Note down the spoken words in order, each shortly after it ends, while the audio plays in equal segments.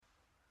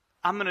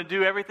I'm going to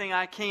do everything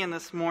I can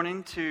this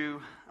morning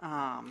to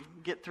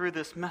get through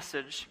this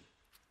message.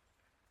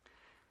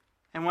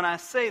 And when I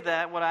say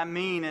that, what I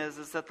mean is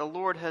that the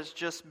Lord has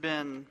just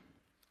been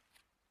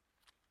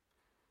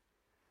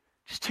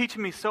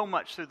teaching me so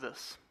much through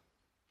this.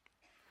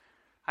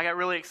 I got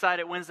really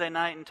excited Wednesday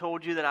night and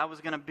told you that I was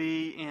going to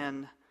be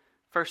in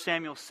 1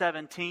 Samuel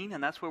 17,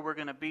 and that's where we're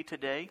going to be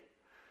today.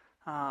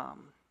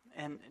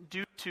 And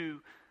due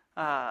to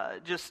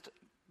just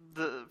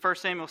the 1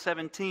 Samuel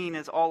 17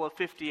 is all of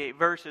 58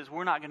 verses,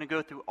 we're not going to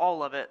go through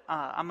all of it.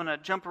 I'm going to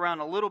jump around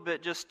a little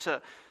bit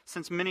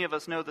since many of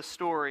us know the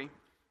story.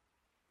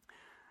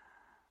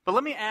 But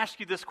let me ask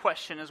you this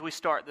question as we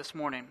start this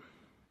morning.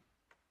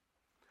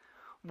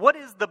 What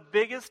is the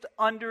biggest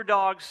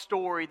underdog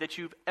story that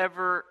you've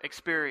ever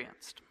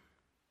experienced?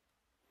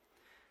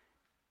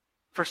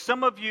 For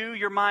some of you,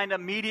 your mind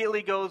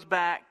immediately goes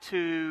back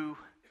to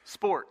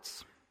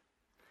sports.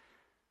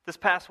 This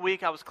past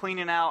week, I was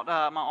cleaning out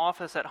my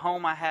office at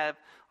home. I have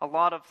a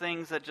lot of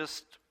things that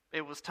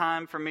it was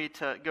time for me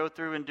to go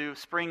through and do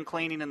spring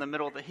cleaning in the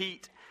middle of the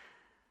heat.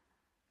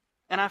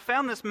 And I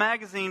found this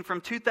magazine from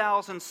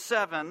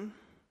 2007,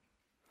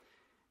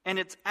 and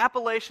it's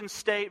Appalachian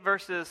State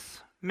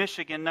versus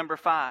Michigan, number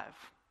 5.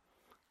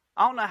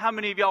 I don't know how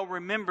many of y'all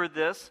remember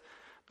this,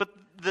 but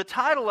the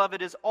title of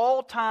it is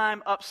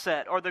All-Time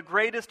Upset, or the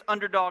greatest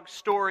underdog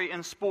story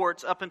in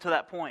sports up until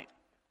that point.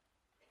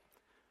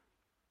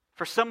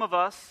 For some of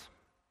us,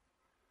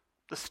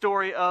 the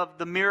story of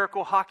the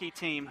miracle hockey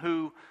team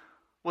who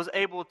was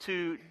able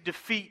to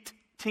defeat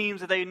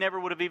teams that they never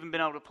would have even been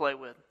able to play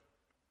with.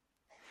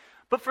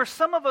 But for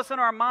some of us in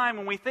our mind,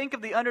 when we think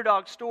of the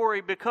underdog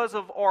story because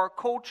of our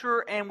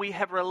culture and we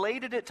have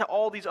related it to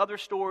all these other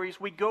stories,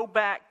 we go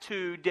back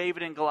to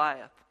David and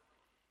Goliath.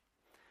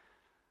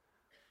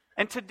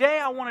 And today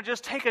I want to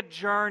just take a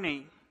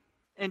journey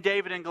in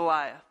David and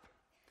Goliath.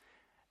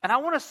 And I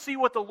want to see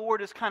what the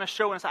Lord is kind of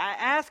showing us. I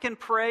ask and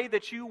pray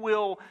that you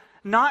will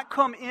not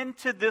come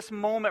into this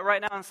moment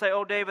right now and say,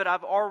 oh, David,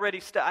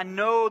 I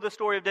know the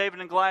story of David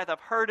and Goliath.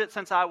 I've heard it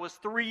since I was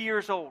 3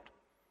 years old.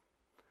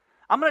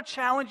 I'm going to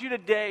challenge you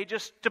today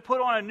just to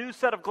put on a new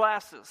set of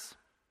glasses.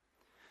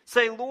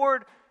 Say,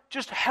 Lord,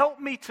 just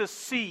help me to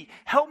see.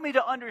 Help me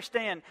to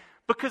understand.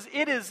 Because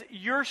it is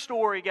your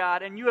story,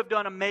 God, and you have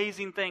done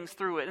amazing things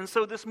through it. And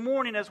so this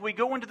morning, as we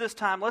go into this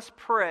time, let's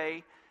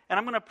pray. And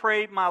I'm going to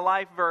pray my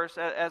life verse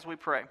as we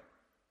pray.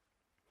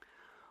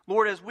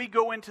 Lord, as we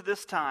go into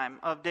this time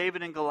of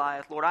David and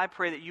Goliath, Lord, I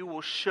pray that you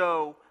will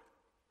show,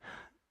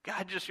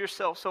 God, just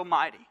yourself so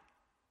mighty.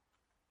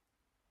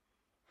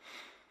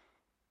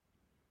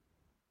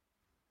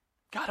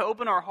 God,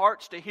 open our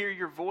hearts to hear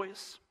your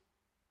voice.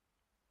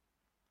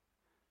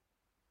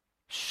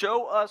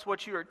 Show us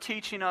what you are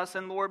teaching us,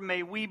 and Lord,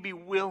 may we be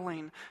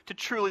willing to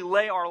truly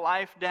lay our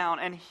life down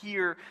and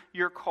hear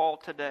your call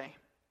today.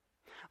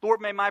 Lord,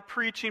 may my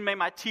preaching, may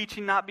my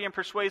teaching not be in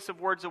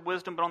persuasive words of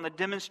wisdom, but on the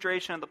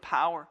demonstration of the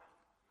power,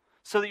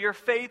 so that your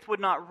faith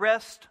would not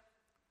rest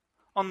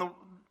on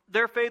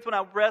their faith would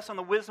not rest on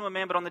the wisdom of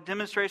man, but on the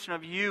demonstration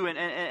of you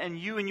and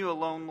you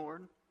alone,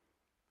 Lord.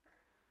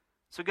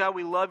 So God,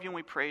 we love you and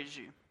we praise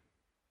you,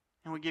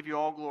 and we give you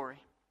all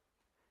glory.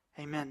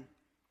 Amen.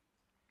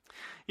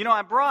 You know,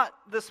 I brought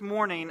this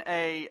morning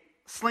a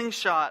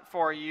slingshot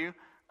for you,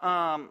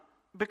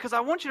 because I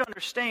want you to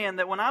understand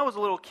that when I was a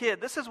little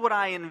kid, this is what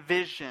I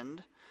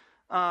envisioned.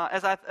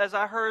 As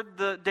I heard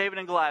the David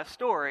and Goliath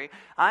story,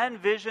 I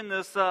envisioned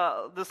this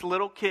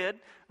little kid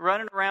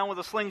running around with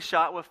a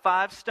slingshot with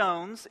 5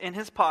 stones in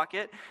his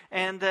pocket,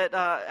 and that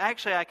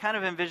actually I kind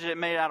of envisioned it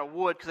made out of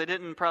wood because they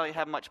didn't probably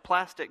have much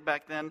plastic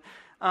back then.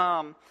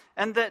 And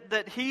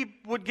that he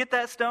would get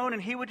that stone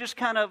and he would just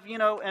kind of,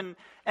 and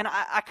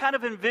I kind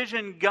of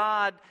envisioned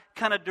God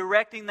kind of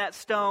directing that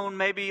stone,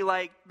 maybe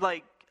like.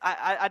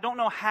 I don't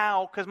know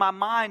how, because my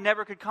mind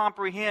never could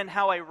comprehend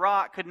how a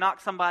rock could knock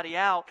somebody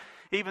out,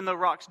 even though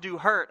rocks do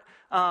hurt.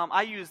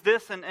 I used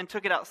this and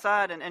took it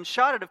outside and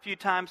shot it a few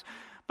times.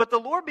 But the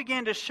Lord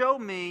began to show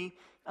me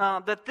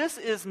that this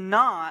is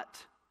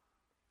not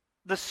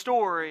the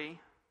story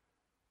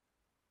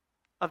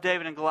of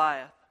David and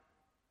Goliath.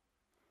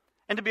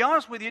 And to be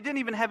honest with you, it didn't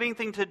even have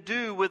anything to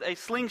do with a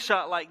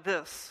slingshot like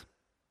this.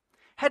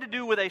 It had to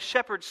do with a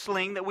shepherd's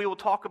sling that we will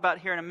talk about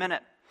here in a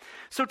minute.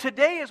 So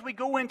today, as we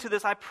go into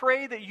this, I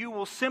pray that you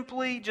will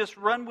simply just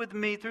run with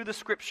me through the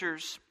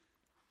scriptures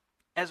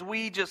as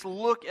we just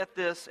look at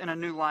this in a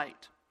new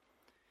light.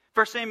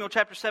 1 Samuel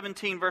chapter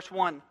 17, verse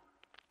 1.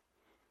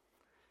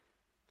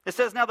 It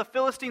says, Now the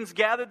Philistines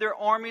gathered their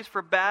armies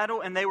for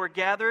battle, and they were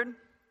gathered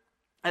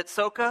at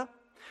Soka,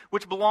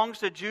 which belongs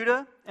to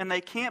Judah, and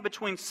they camped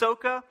between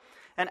Soka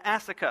and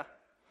Asakah.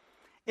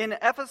 In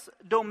Ephes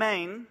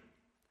domain,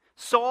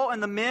 Saul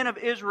and the men of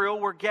Israel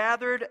were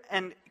gathered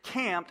and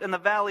camped in the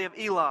valley of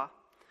Elah.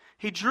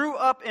 He drew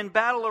up in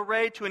battle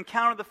array to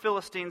encounter the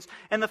Philistines,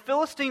 and the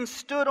Philistines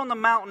stood on the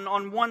mountain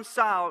on one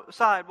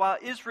side, while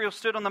Israel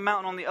stood on the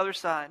mountain on the other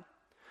side,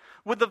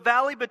 with the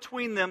valley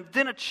between them.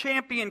 Then a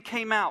champion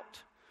came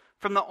out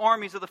from the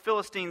armies of the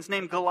Philistines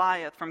named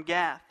Goliath from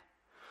Gath.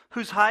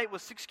 whose height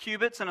was 6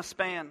 cubits and a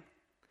span.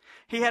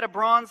 He had a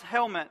bronze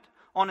helmet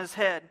on his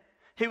head.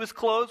 He was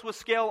clothed with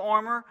scale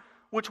armor,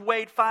 which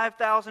weighed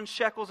 5,000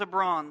 shekels of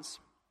bronze.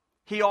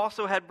 He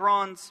also had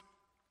bronze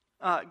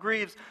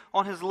greaves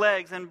on his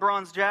legs and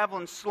bronze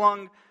javelins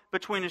slung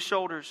between his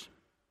shoulders.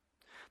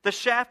 The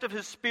shaft of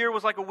his spear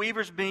was like a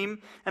weaver's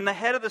beam, and the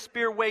head of the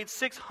spear weighed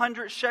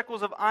 600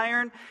 shekels of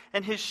iron,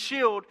 and his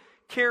shield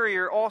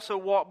carrier also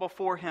walked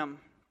before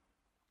him.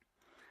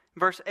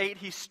 Verse 8,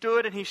 he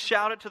stood and he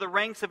shouted to the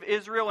ranks of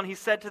Israel, and he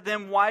said to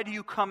them, "Why do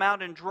you come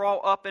out and draw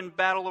up in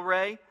battle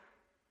array?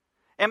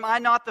 Am I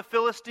not the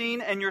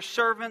Philistine, and you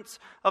servants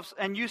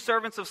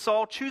of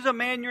Saul? Choose a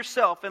man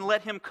yourself and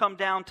let him come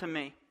down to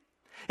me.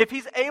 If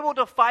he's able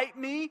to fight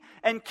me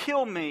and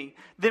kill me,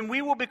 then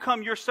we will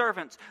become your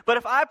servants. But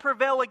if I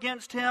prevail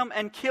against him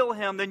and kill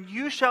him, then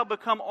you shall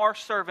become our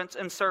servants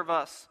and serve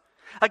us."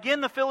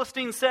 Again the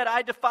Philistine said,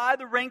 "I defy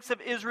the ranks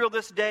of Israel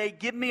this day.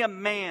 Give me a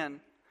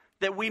man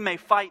that we may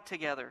fight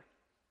together."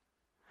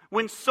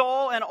 When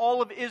Saul and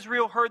all of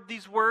Israel heard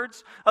these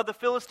words of the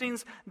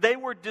Philistines, they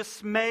were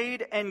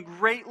dismayed and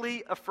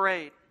greatly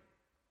afraid.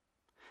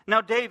 Now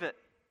David,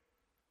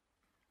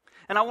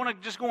 and I want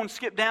to just go and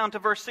skip down to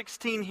verse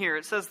 16 here.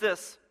 It says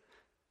this: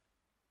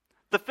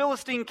 "The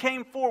Philistine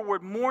came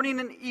forward morning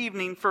and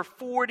evening for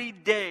 40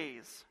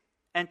 days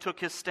and took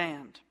his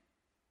stand."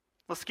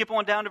 Let's skip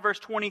on down to verse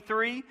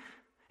 23.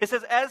 It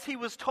says, "As he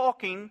was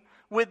talking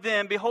with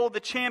them, behold, the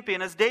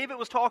champion." As David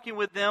was talking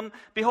with them,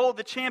 behold,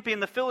 the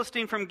champion, the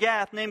Philistine from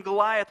Gath, named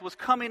Goliath, was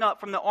coming up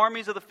from the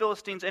armies of the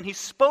Philistines. And he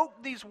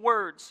spoke these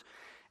words,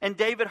 and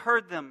David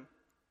heard them.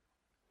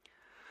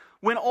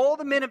 When all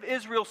the men of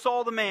Israel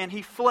saw the man,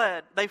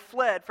 they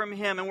fled from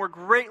him and were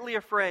greatly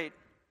afraid.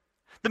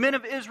 The men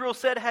of Israel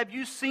said, "Have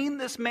you seen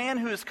this man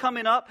who is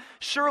coming up?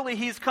 Surely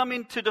he is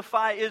coming to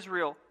defy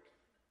Israel.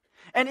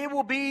 And it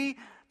will be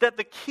that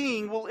the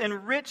king will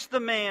enrich the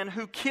man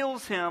who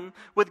kills him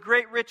with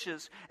great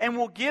riches, and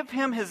will give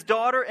him his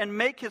daughter and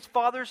make his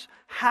father's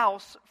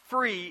house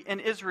free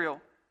in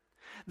Israel."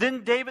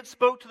 Then David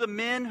spoke to the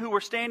men who were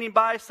standing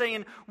by,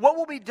 saying, "What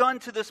will be done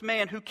to this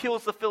man who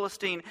kills the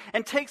Philistine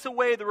and takes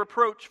away the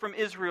reproach from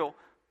Israel?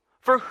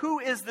 For who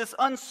is this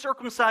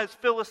uncircumcised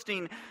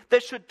Philistine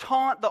that should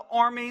taunt the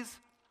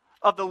armies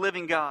of the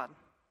living God?"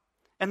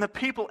 And the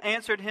people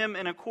answered him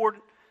in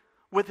accord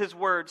with his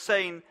words,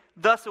 saying,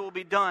 "Thus it will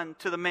be done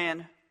to the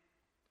man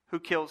who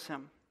kills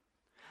him."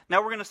 Now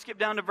we're going to skip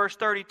down to verse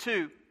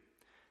 32.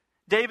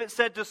 David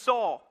said to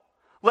Saul,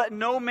 "Let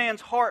no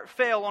man's heart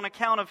fail on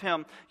account of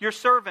him. Your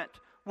servant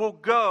will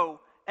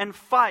go and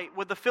fight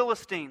with the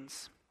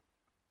Philistines."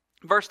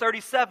 Verse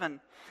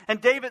 37.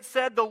 And David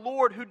said, "The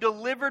Lord who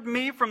delivered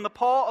me from the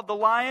paw of the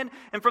lion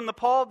and from the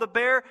paw of the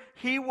bear,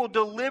 he will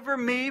deliver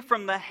me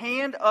from the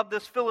hand of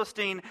this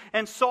Philistine."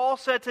 And Saul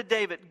said to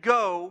David,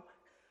 "Go,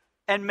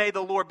 and may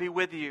the Lord be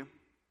with you."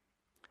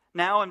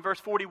 Now in verse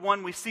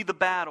 41 we see the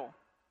battle.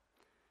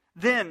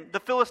 Then the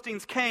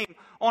Philistines came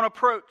and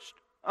approached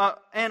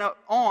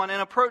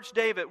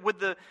David with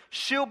the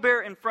shield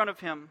bearer in front of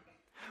him.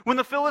 When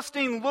the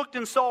Philistine looked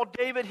and saw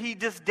David, he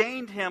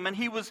disdained him, and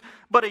he was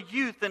but a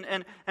youth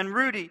and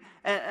ruddy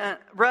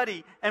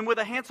and with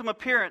a handsome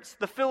appearance.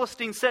 The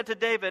Philistine said to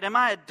David, "Am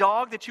I a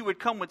dog that you would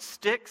come with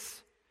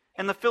sticks?"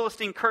 And the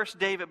Philistine cursed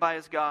David by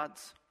his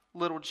gods,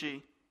 little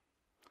g.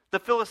 The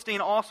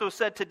Philistine also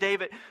said to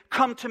David,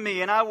 "Come to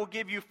me, and I will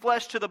give you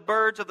flesh to the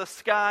birds of the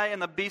sky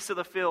and the beasts of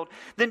the field."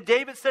 Then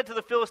David said to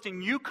the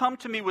Philistine, "You come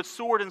to me with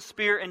sword and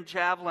spear and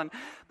javelin,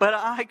 but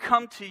I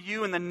come to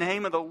you in the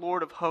name of the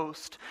Lord of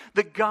hosts,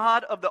 the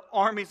God of the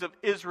armies of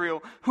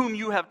Israel, whom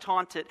you have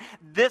taunted.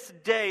 This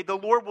day the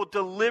Lord will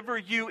deliver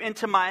you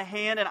into my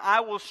hand, and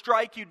I will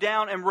strike you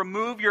down and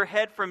remove your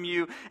head from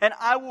you. And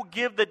I will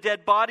give the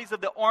dead bodies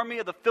of the army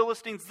of the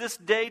Philistines this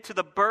day to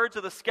the birds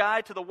of the sky,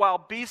 to the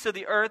wild beasts of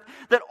the earth,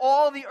 that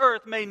all the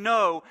earth may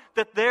know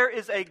that there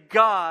is a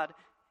God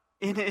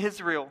in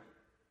Israel.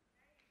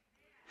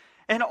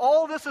 And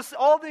all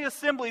the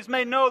assemblies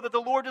may know that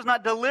the Lord does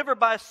not deliver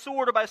by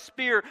sword or by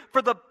spear,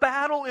 for the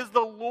battle is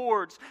the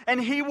Lord's,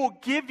 and he will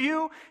give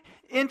you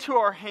into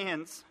our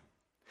hands."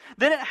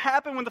 Then it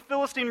happened when the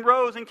Philistine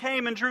rose and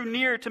came and drew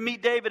near to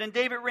meet David, and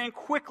David ran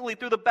quickly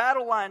through the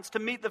battle lines to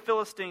meet the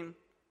Philistine.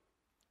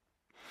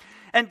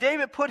 And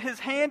David put his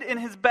hand in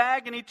his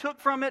bag, and he took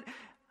from it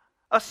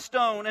a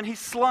stone, and he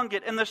slung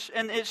it, and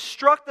it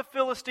struck the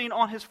Philistine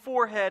on his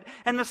forehead,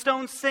 and the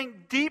stone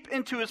sank deep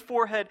into his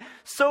forehead,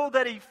 so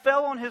that he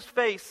fell on his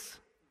face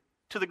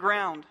to the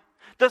ground.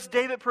 Thus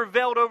David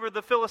prevailed over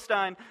the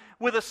Philistine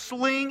with a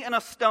sling and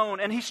a stone,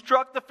 and he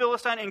struck the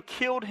Philistine and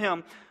killed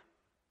him.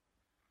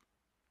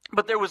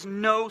 But there was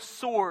no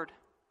sword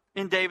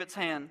in David's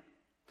hand.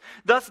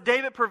 Thus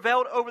David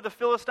prevailed over the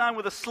Philistine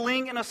with a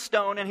sling and a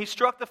stone, and he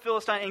struck the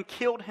Philistine and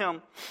killed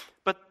him.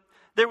 But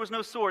there was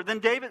no sword. Then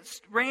David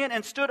ran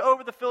and stood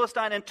over the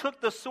Philistine and took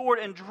the sword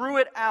and drew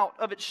it out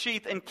of its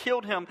sheath and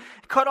killed him,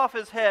 cut off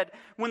his head.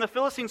 When the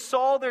Philistines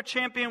saw their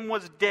champion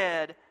was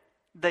dead,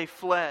 they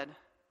fled.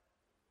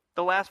 The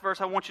the last verse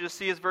I want you to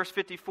see is verse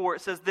 54.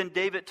 It says, "Then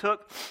David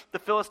took the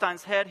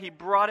Philistine's head. He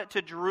brought it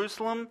to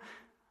Jerusalem,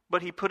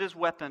 but he put his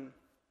weapon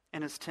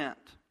in his tent."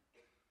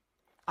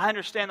 I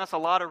understand that's a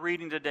lot of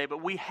reading today, but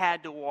we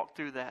had to walk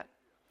through that.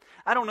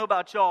 I don't know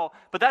about y'all,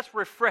 but that's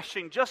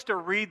refreshing just to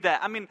read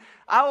that. I mean,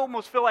 I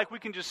almost feel like we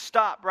can just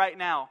stop right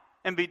now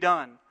and be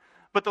done.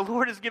 But the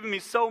Lord has given me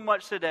so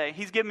much today.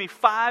 He's given me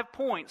 5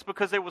 points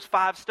because there was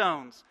 5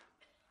 stones.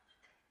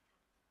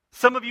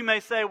 Some of you may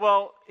say,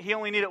 well, he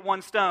only needed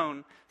 1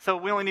 stone, so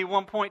we only need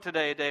 1 point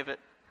today, David.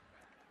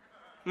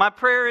 My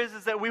prayer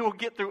is that we will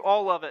get through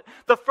all of it.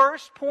 The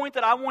first point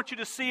that I want you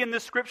to see in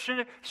this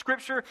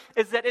scripture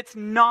is that it's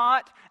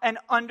not an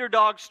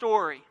underdog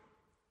story.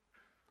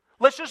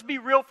 Let's just be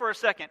real for a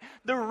second.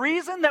 The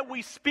reason that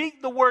we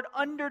speak the word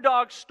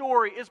underdog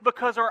story is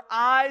because our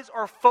eyes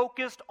are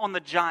focused on the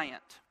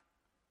giant.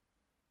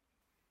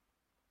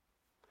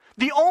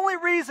 The only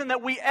reason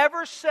that we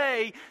ever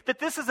say that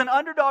this is an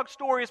underdog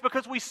story is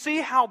because we see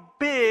how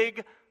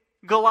big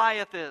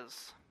Goliath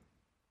is.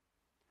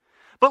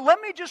 But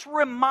let me just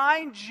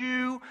remind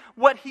you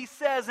what he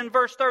says in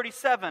verse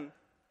 37.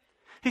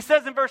 He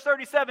says in verse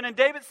 37, "And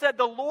David said,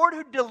 'The Lord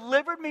who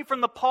delivered me from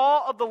the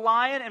paw of the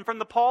lion and from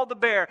the paw of the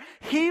bear,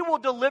 he will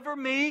deliver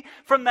me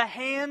from the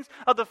hands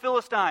of the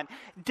Philistine.'"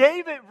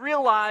 David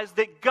realized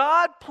that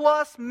God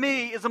plus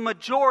me is a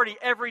majority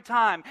every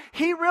time.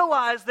 He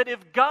realized that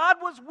if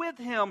God was with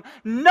him,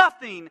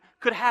 nothing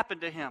could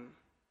happen to him.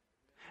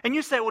 And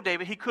you say, well,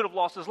 David, he could have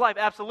lost his life.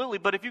 Absolutely.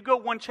 But if you go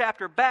 1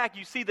 chapter back,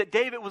 you see that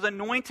David was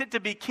anointed to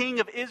be king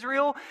of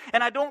Israel.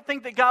 And I don't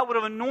think that God would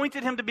have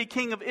anointed him to be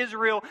king of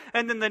Israel.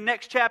 And then the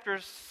next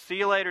chapter, see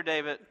you later,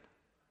 David.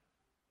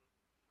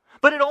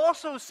 But it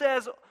also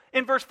says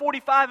in verse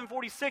 45 and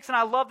 46, and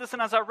I love this,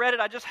 and as I read it,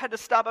 I just had to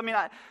stop. I mean,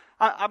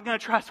 I'm going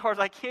to try as hard as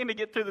I can to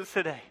get through this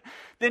today.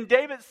 "Then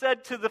David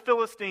said to the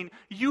Philistine,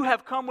 'You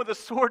have come with a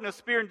sword and a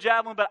spear and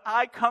javelin, but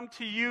I come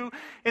to you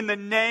in the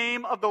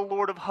name of the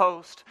Lord of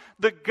hosts,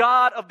 the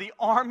God of the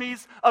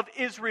armies of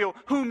Israel,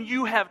 whom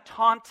you have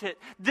taunted.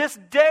 This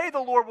day the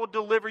Lord will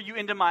deliver you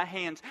into my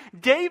hands.'"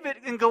 David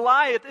and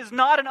Goliath is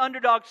not an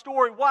underdog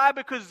story. Why?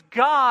 Because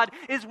God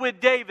is with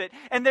David,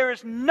 and there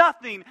is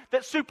nothing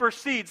that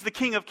supersedes the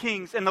King of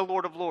Kings and the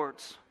Lord of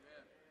Lords.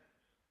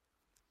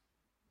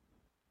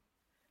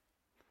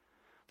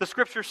 The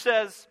scripture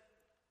says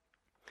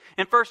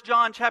in 1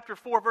 John chapter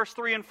 4, verse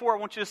 3 and 4, I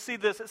want you to see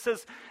this. It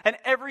says, "And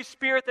every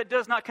spirit that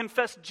does not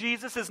confess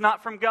Jesus is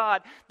not from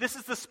God. This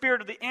is the spirit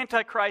of the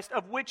Antichrist,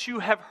 of which you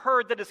have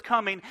heard that is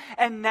coming.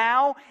 And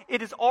now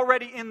it is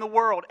already in the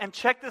world." And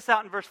check this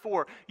out in verse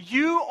 4.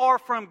 "You are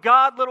from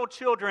God, little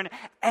children,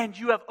 and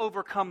you have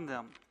overcome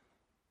them."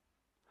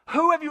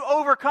 Who have you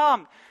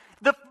overcome?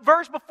 The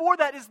verse before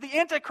that is the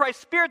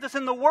Antichrist spirit that's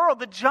in the world,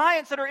 the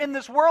giants that are in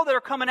this world that are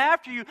coming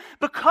after you.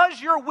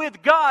 Because you're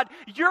with God,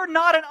 you're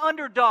not an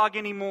underdog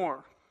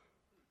anymore.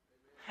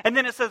 And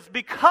then it says,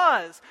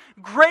 "Because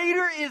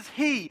greater is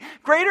He,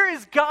 greater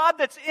is God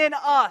that's in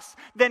us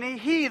than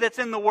He that's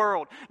in the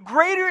world.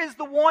 Greater is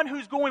the one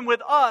who's going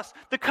with us,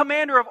 the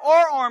commander of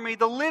our army,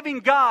 the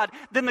living God,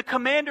 than the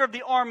commander of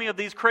the army of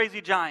these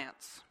crazy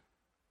giants."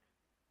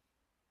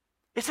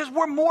 It says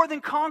we're more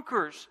than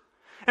conquerors.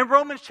 In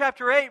Romans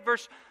chapter 8,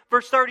 verse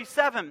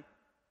 37,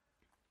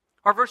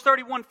 or verse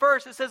 31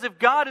 first, it says, "If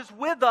God is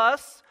with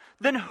us,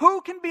 then who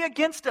can be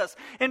against us?"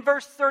 In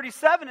verse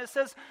 37, it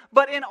says,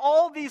 "But in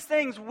all these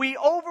things we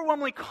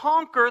overwhelmingly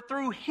conquer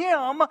through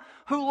Him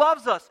who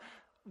loves us."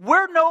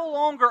 We're no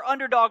longer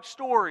underdog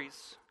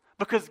stories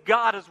because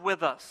God is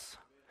with us.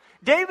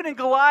 David and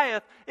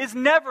Goliath is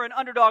never an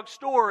underdog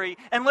story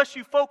unless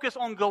you focus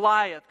on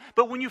Goliath.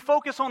 But when you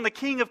focus on the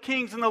King of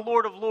Kings and the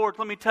Lord of Lords,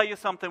 let me tell you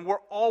something, we're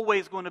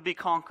always going to be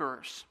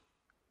conquerors.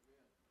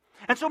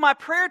 And so my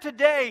prayer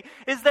today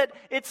is that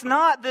it's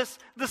not this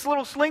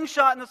little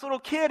slingshot and this little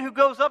kid who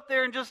goes up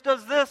there and just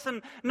does this.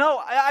 And no,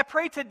 I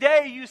pray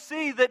today you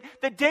see that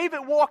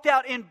David walked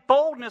out in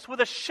boldness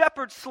with a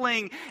shepherd's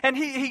sling. And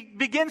he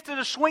begins to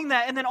just swing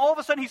that. And then all of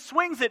a sudden he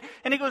swings it.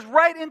 And he goes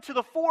right into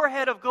the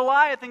forehead of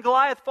Goliath. And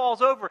Goliath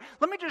falls over.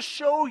 Let me just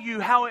show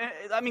you how,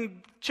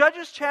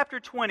 Judges chapter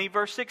 20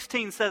 verse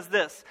 16 says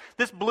this.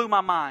 This blew my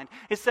mind.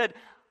 It said,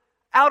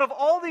 "Out of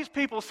all these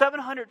people,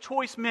 700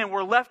 choice men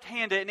were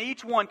left-handed, and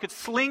each one could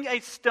sling a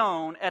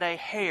stone at a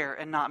hair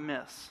and not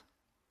miss."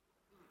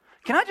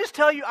 Can I just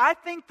tell you, I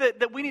think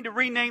that we need to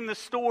rename the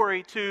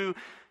story to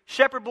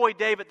Shepherd Boy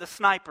David the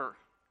Sniper.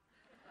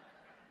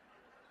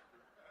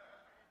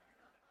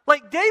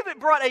 Like, David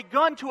brought a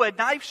gun to a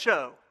knife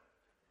show.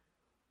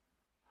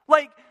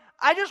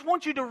 I just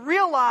want you to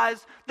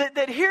realize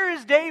that here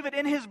is David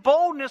in his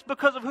boldness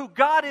because of who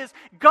God is.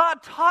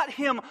 God taught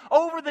him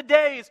over the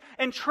days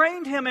and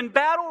trained him in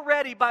battle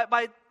ready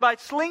by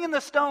slinging the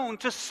stone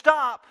to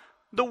stop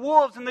the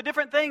wolves and the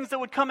different things that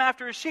would come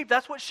after his sheep.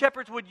 That's what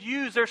shepherds would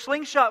use their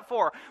slingshot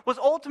for, was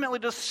ultimately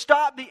to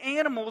stop the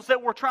animals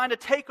that were trying to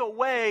take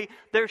away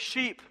their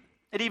sheep.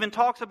 It even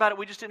talks about it.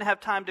 We just didn't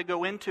have time to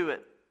go into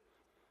it.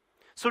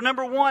 So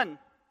number one,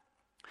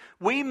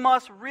 we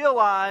must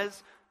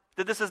realize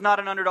that this is not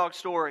an underdog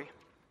story.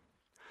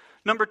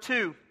 Number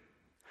two,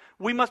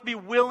 we must be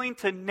willing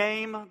to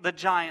name the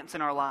giants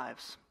in our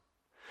lives.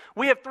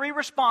 We have 3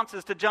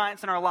 responses to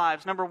giants in our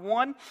lives. Number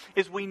 1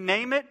 is we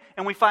name it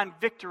and we find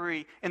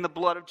victory in the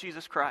blood of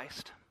Jesus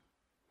Christ.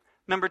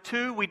 Number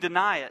 2, we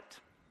deny it.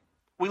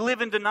 We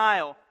live in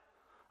denial.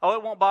 Oh,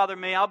 it won't bother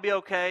me. I'll be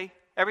okay.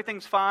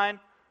 Everything's fine.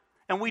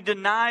 And we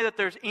deny that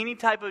there's any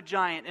type of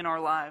giant in our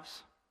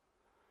lives.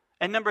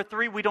 And number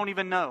 3, we don't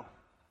even know.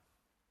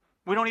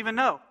 We don't even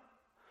know.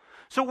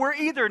 So we're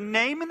either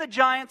naming the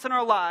giants in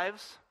our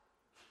lives,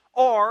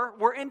 or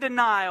we're in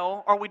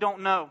denial, or we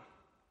don't know.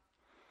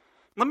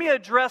 Let me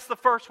address the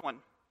first one.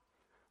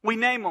 We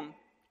name them.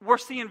 We're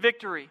seeing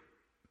victory.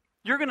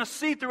 You're going to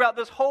see throughout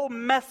this whole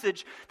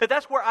message that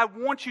that's where I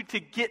want you to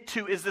get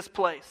to, is this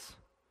place.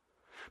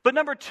 But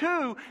number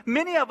 2,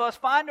 many of us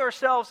find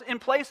ourselves in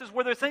places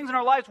where there are things in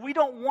our lives we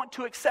don't want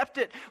to accept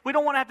it. We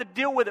don't want to have to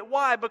deal with it.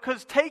 Why?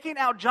 Because taking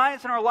out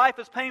giants in our life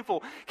is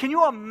painful. Can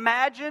you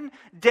imagine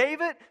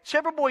David,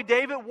 shepherd boy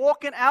David,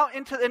 walking out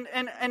into,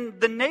 and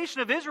the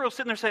nation of Israel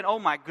sitting there saying, oh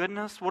my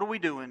goodness, what are we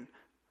doing?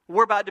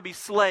 We're about to be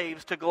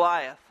slaves to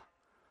Goliath.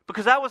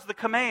 Because that was the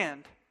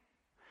command.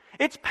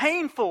 It's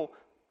painful.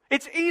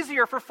 It's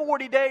easier for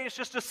 40 days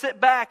just to sit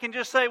back and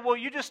just say, well,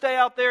 you just stay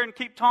out there and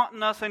keep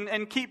taunting us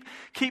and keep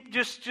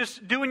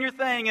just doing your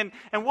thing.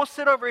 And we'll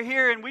sit over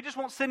here and we just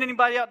won't send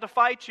anybody out to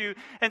fight you.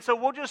 And so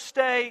we'll just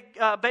stay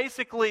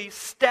basically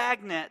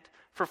stagnant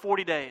for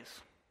 40 days.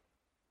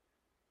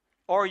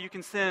 Or you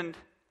can send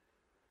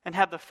and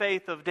have the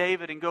faith of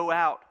David and go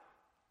out.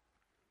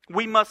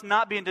 We must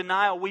not be in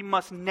denial. We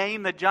must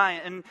name the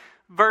giant. In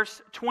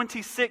verse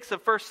 26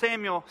 of 1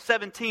 Samuel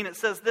 17, it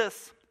says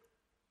this.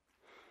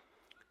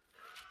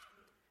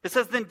 It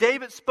says, then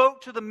David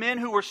spoke to the men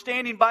who were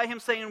standing by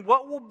him, saying,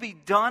 what will be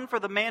done for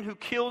the man who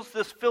kills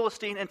this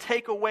Philistine and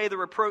take away the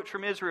reproach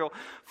from Israel?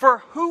 For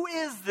who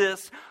is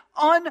this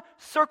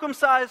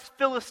uncircumcised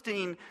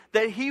Philistine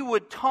that he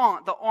would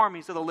taunt the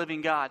armies of the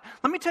living God?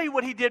 Let me tell you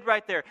what he did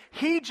right there.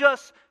 He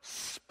just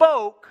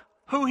spoke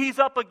who he's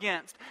up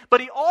against. But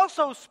he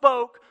also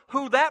spoke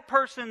who that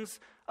person's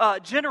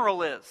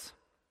general is.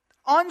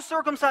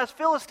 Uncircumcised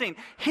Philistine.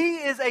 He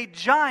is a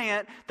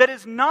giant that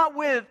is not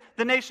with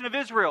the nation of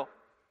Israel.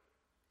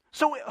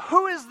 So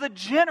who is the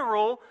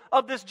general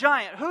of this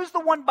giant? Who's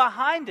the one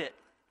behind it?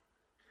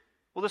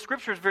 Well, the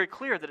scripture is very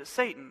clear that it's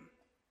Satan.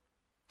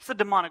 It's the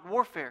demonic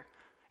warfare.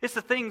 It's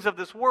the things of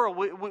this world.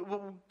 We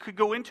could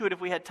go into it if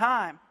we had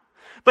time.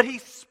 But he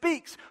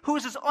speaks. Who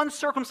is this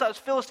uncircumcised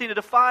Philistine to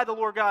defy the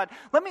Lord God?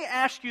 Let me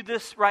ask you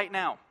this right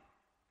now.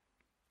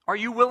 Are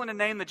you willing to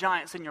name the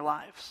giants in your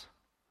lives?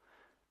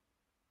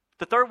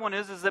 The third one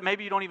is that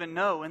maybe you don't even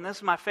know. And this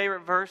is my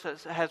favorite verse.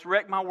 It has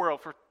wrecked my world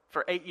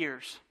for 8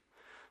 years.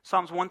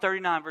 Psalms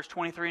 139, verse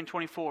 23 and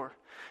 24.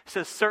 It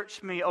says,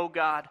 search me, O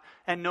God,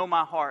 and know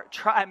my heart.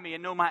 Try me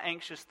and know my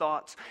anxious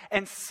thoughts.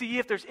 And see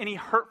if there's any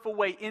hurtful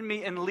way in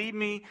me, and lead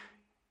me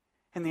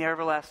in the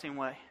everlasting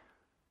way.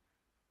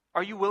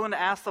 Are you willing to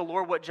ask the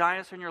Lord what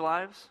giants are in your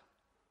lives?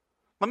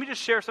 Let me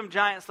just share some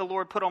giants the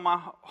Lord put on my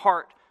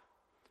heart.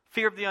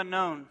 Fear of the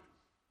unknown.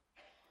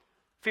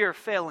 Fear of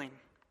failing.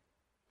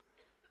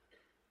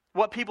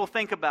 What people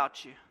think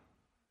about you.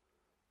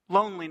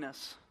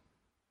 Loneliness.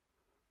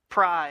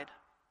 Pride.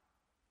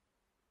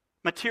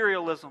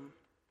 Materialism,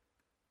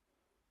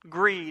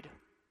 greed,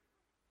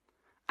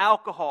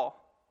 alcohol,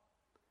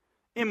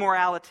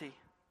 immorality,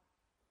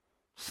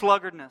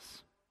 sluggardness,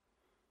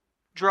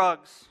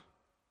 drugs,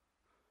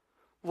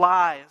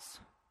 lies,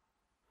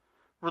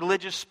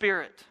 religious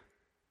spirit.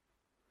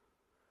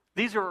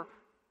 These are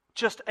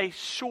just a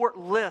short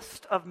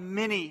list of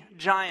many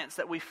giants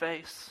that we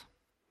face.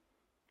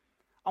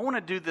 I want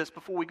to do this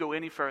before we go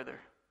any further.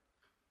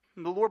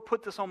 And the Lord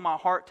put this on my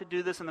heart to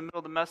do this in the middle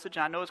of the message.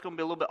 And I know it's going to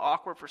be a little bit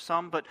awkward for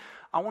some, but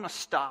I want to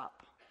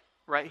stop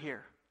right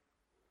here.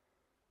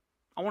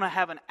 I want to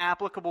have an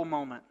applicable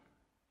moment.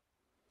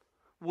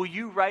 Will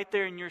you right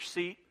there in your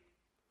seat,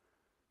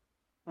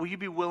 will you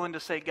be willing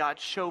to say, God,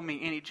 show me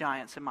any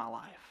giants in my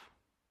life?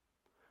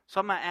 So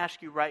I'm going to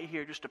ask you right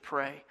here just to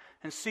pray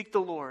and seek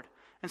the Lord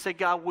and say,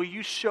 God, will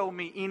you show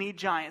me any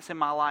giants in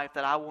my life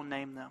that I will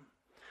name them?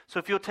 So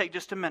if you'll take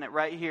just a minute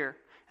right here,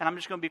 and I'm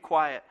just going to be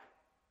quiet.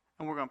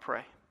 And we're going to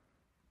pray.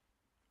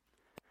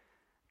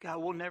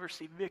 God, we'll never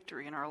see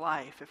victory in our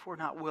life if we're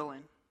not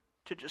willing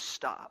to just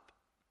stop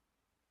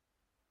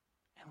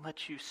and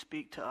let you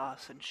speak to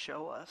us and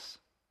show us.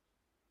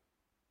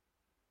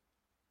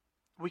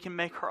 We can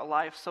make our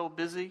life so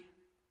busy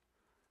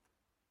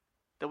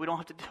that we don't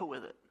have to deal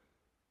with it.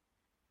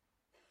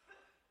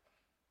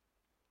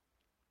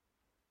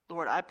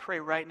 Lord, I pray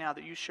right now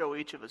that you show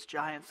each of us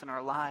giants in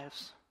our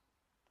lives,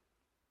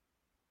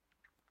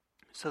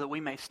 so that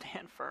we may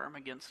stand firm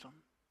against them.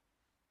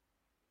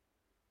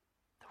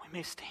 That we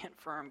may stand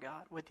firm,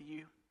 God, with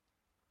you.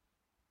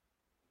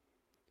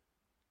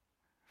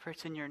 For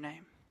it's in your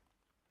name.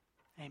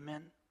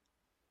 Amen.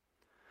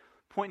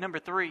 Point number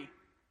 3.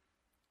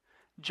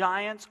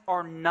 Giants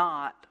are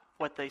not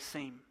what they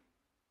seem.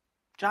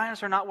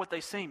 Giants are not what they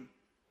seem.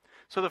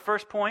 So the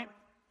first point,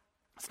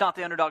 It's not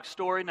the underdog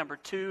story. Number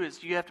 2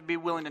 is you have to be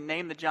willing to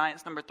name the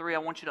giants. Number 3, I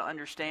want you to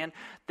understand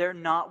they're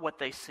not what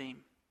they seem.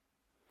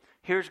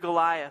 Here's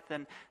Goliath,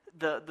 and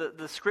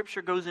the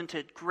scripture goes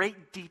into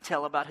great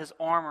detail about his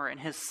armor and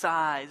his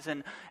size,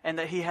 and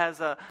that he has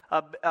a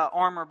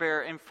armor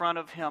bearer in front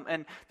of him,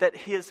 and that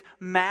his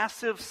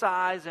massive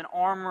size and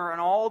armor and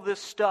all this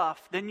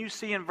stuff. Then you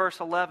see in verse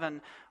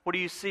 11, what do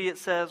you see? It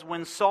says,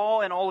 when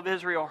Saul and all of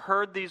Israel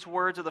heard these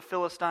words of the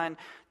Philistine,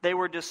 they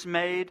were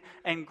dismayed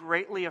and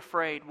greatly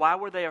afraid. Why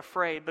were they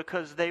afraid?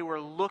 Because they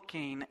were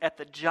looking at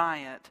the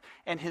giant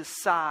and his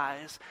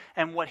size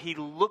and what he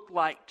looked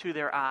like to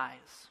their eyes.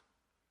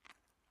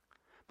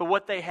 But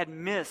what they had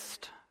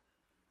missed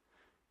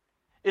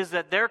is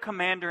that their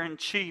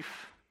commander-in-chief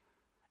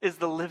is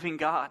the living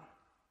God.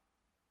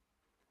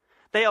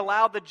 They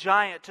allowed the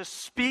giant to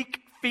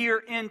speak fear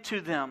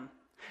into them.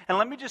 And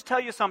let me just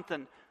tell you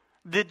something.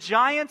 The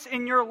giants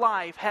in your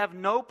life have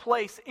no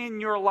place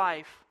in your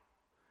life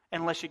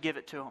unless you give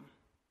it to them.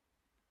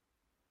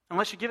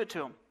 Unless you give it to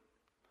them.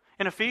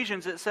 In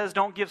Ephesians, it says,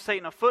 don't give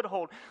Satan a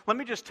foothold. Let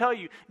me just tell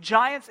you,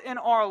 giants in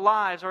our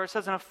lives, or it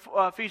says in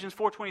Ephesians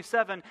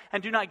 4:27,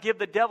 and do not give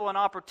the devil an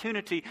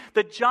opportunity.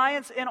 The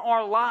giants in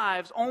our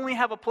lives only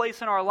have a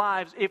place in our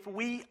lives if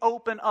we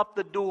open up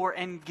the door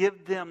and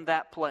give them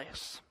that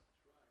place.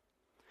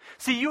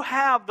 See, you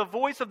have the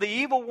voice of the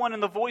evil one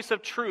and the voice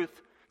of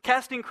truth.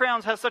 Casting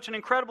Crowns has such an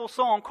incredible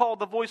song called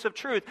The Voice of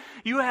Truth.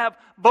 You have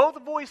both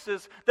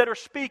voices that are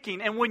speaking,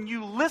 and when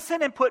you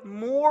listen and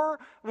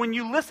when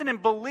you listen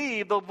and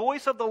believe the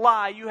voice of the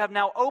lie, you have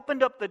now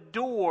opened up the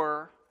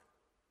door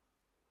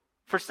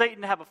for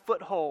Satan to have a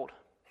foothold.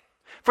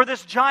 For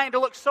this giant to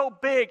look so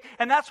big,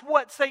 and that's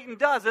what Satan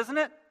does, isn't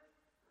it?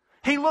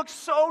 He looks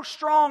so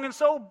strong and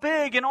so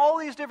big and all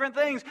these different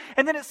things.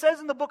 And then it says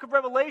in the book of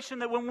Revelation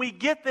that when we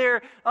get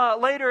there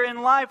later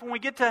in life, when we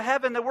get to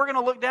heaven, that we're going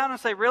to look down and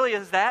say, really,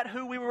 is that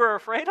who we were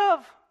afraid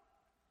of?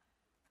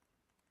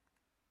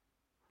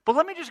 But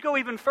let me just go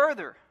even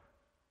further.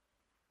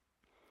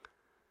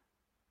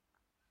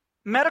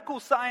 Medical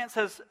science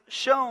has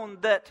shown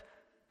that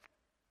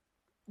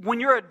when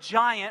you're a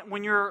giant,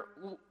 when you're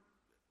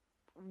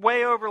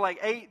way over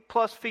like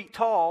 8+ feet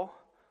tall,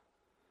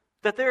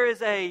 that there is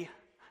a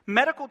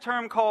medical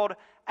term called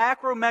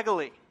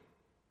acromegaly.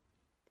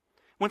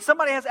 When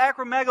somebody has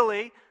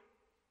acromegaly,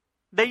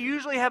 they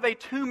usually have a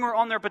tumor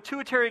on their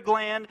pituitary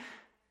gland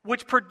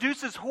which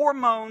produces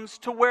hormones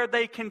to where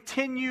they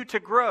continue to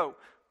grow.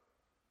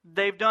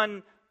 They've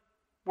done,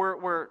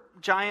 where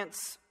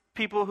giants,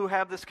 people who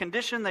have this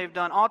condition, they've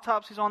done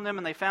autopsies on them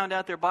and they found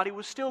out their body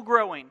was still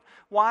growing.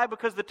 Why?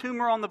 Because the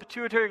tumor on the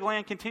pituitary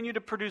gland continued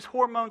to produce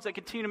hormones that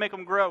continue to make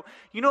them grow.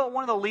 You know what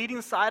one of the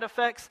leading side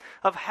effects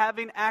of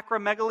having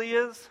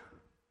acromegaly is?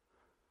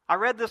 I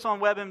read this on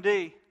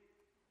WebMD.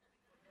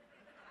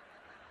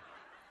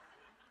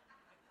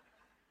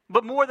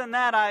 But more than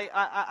that,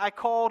 I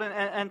called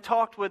and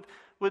talked with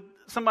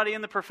somebody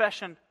in the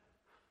profession.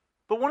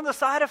 But one of the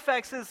side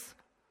effects is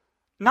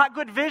not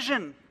good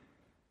vision.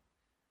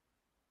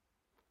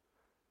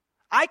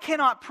 I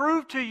cannot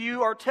prove to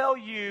you or tell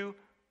you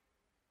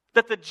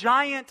that the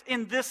giant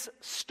in this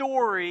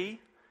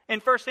story in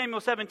 1 Samuel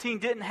 17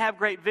 didn't have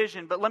great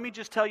vision. But let me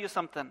just tell you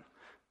something.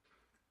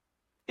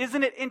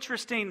 Isn't it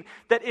interesting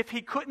that if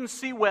he couldn't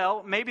see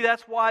well, maybe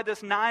that's why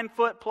this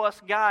 9-foot+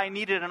 guy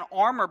needed an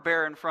armor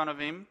bearer in front of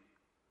him.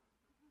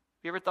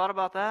 You ever thought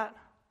about that?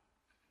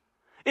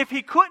 If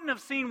he couldn't have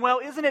seen well,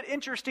 isn't it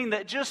interesting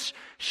that just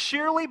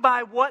sheerly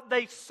by what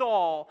they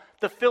saw,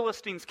 the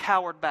Philistines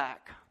cowered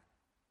back?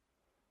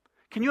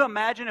 Can you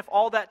imagine if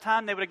all that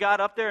time they would have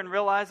got up there and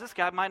realized this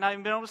guy might not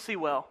even been able to see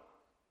well?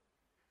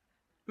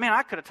 Man,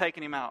 I could have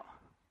taken him out.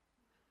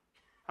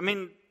 I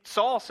mean,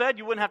 Saul said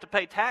you wouldn't have to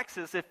pay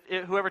taxes if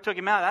whoever took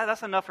him out.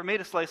 That's enough for me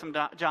to slay some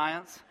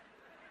giants.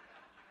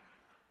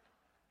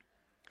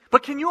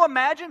 But can you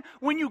imagine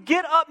when you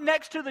get up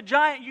next to the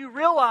giant, you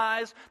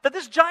realize that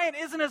this giant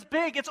isn't as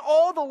big. It's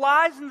all the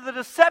lies and the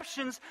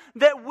deceptions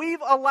that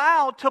we've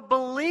allowed to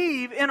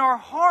believe in our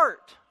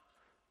heart.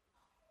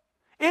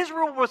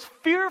 Israel was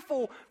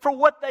fearful for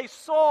what they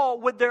saw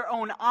with their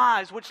own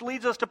eyes, which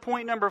leads us to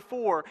point number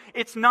 4.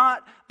 It's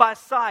not by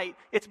sight,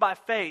 it's by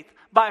faith.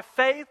 By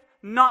faith,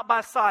 not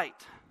by sight.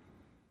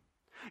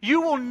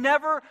 You will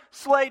never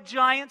slay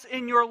giants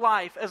in your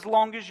life as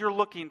long as you're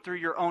looking through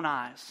your own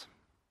eyes.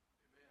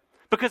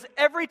 Because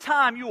every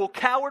time you will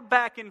cower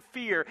back in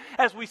fear,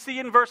 as we see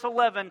in verse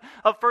 11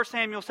 of 1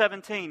 Samuel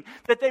 17,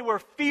 that they were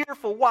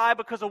fearful. Why?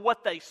 Because of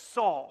what they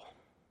saw.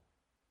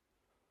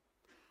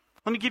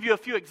 Let me give you a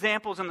few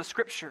examples in the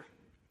Scripture.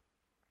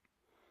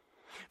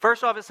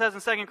 First off, it says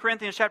in 2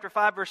 Corinthians chapter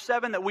 5, verse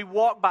 7, that we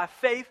walk by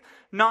faith,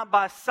 not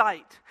by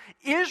sight.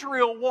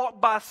 Israel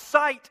walked by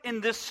sight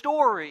in this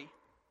story,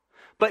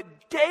 but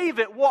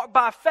David walked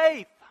by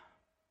faith.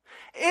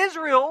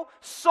 Israel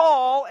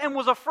saw and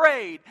was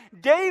afraid.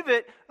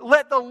 David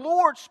let the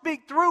Lord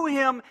speak through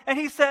him, and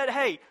he said,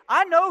 hey,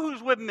 I know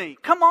who's with me.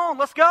 Come on,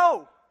 let's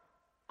go.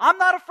 I'm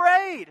not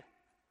afraid.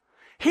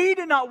 He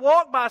did not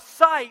walk by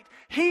sight.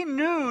 He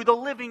knew the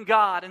living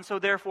God, and so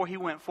therefore he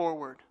went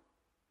forward.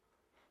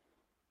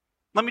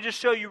 Let me just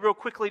show you real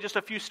quickly just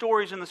a few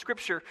stories in the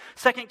Scripture.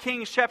 2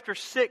 Kings chapter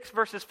 6,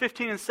 verses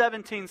 15 and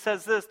 17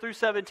 says this, through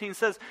 17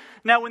 says,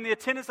 Now when the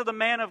attendants of the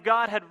man of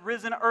God had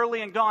risen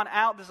early and gone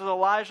out, this is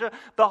Elijah,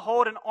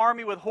 behold, an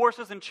army with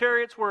horses and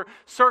chariots were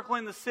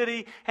circling the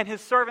city, and his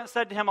servant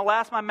said to him,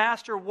 Alas, my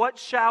master, what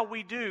shall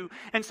we do?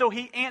 And so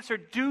he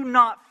answered, Do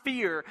not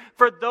fear,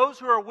 for those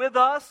who are with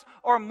us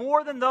are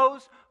more than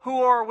those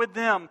who are with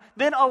them.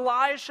 Then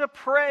Elisha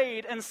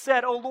prayed and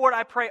said, O Lord,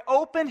 I pray,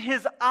 open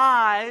his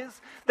eyes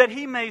that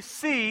he may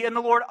see. And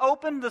the Lord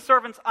opened the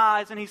servant's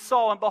eyes, and he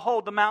saw, and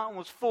behold, the mountain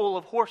was full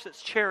of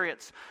horses,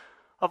 chariots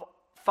of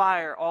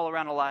fire all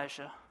around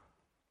Elijah.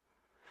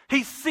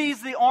 He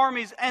sees the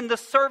armies, and the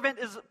servant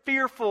is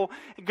fearful.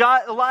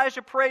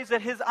 Elijah prays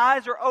that his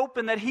eyes are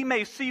open, that he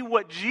may see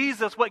what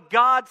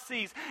God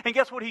sees. And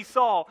guess what he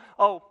saw?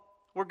 Oh,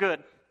 we're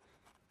good.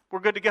 We're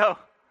good to go.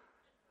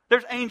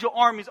 There's angel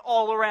armies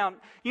all around.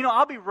 You know,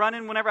 I'll be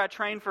running whenever I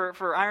train for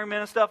Ironman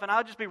and stuff, and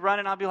I'll just be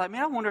running. I'll be like,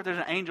 man, I wonder if there's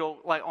an angel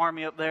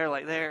army up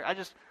there, there.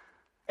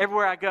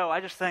 Everywhere I go,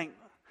 I just think,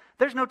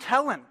 there's no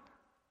telling.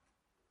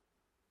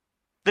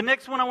 The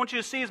next one I want you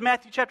to see is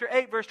Matthew chapter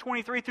 8, verse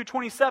 23 through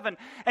 27.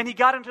 And he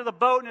got into the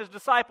boat, and his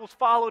disciples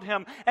followed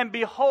him. And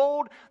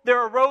behold,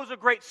 there arose a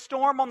great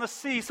storm on the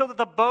sea, so that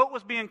the boat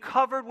was being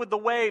covered with the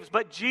waves.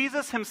 But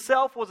Jesus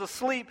himself was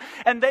asleep.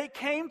 And they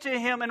came to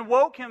him and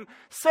woke him.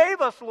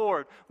 Save us,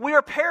 Lord, we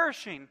are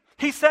perishing.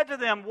 He said to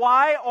them,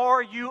 Why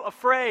are you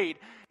afraid?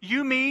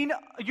 You men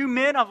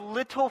of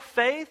little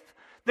faith?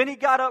 Then he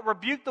got up,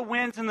 rebuked the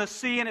winds and the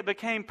sea, and it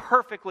became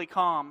perfectly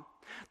calm.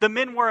 The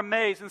men were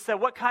amazed and said,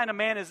 What kind of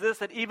man is this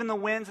that even the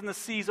winds and the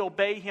seas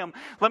obey him?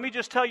 Let me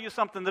just tell you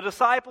something. The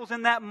disciples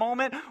in that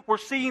moment were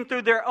seeing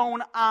through their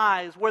own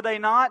eyes. Were they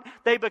not?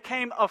 They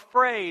became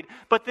afraid.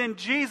 But then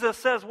Jesus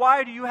says,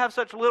 Why do you have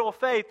such little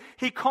faith?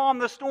 He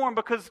calmed the storm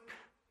because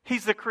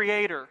he's the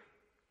Creator.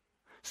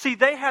 See,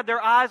 they had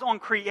their eyes on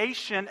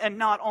creation and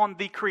not on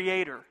the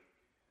Creator.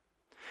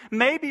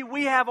 Maybe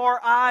we have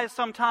our eyes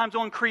sometimes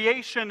on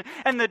creation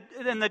and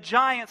the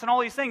giants and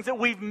all these things that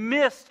we've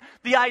missed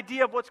the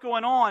idea of what's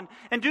going on.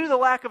 And due to the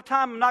lack of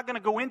time, I'm not going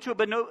to go into it,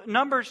 but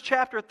Numbers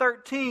chapter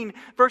 13,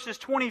 verses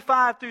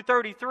 25 through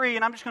 33,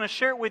 and I'm just going to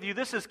share it with you.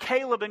 This is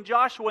Caleb and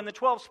Joshua and the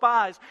 12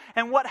 spies.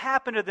 And what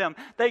happened to them?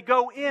 They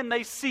go in,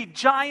 they see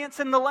giants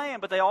in the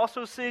land, but they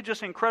also see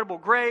just incredible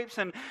grapes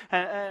and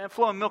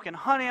flowing milk and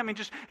honey. I mean,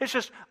 it's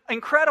just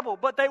incredible.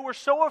 But they were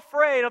so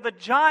afraid of the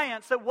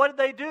giants that what did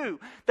they do?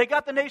 They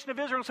got the nation of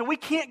Israel and said, we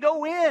can't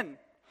go in.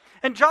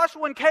 And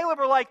Joshua and Caleb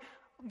are like,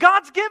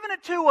 God's given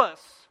it to us.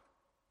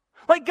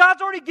 Like,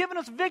 God's already given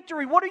us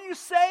victory. What are you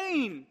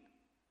saying?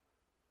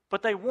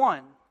 But they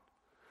won.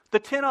 The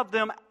 10 of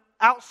them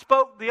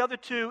outspoke the other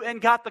 2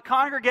 and got the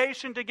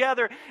congregation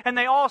together. And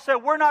they all said,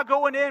 we're not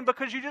going in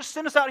because you just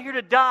sent us out here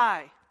to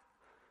die.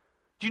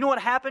 Do you know what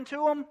happened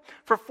to them?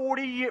 For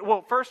 40 years,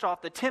 well, first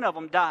off, the 10 of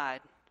them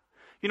died.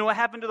 You know what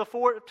happened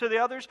to the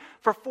others?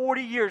 For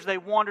 40 years, they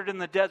wandered in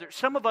the desert.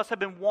 Some of us have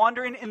been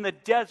wandering in the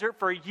desert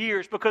for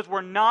years because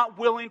we're not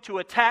willing to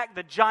attack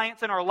the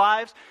giants in our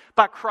lives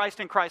by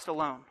Christ and Christ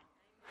alone.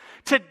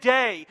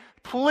 Today,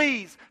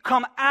 please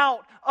come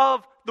out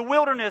of the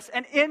wilderness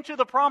and into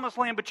the promised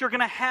land, but you're going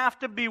to have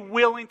to be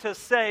willing to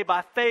say,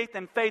 by faith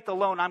and faith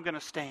alone, I'm going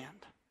to stand.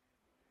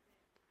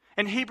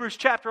 In Hebrews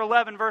chapter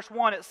 11, verse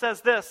 1, it says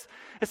this.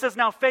 It says,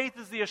 Now faith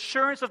is the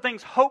assurance of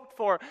things hoped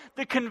for,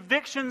 the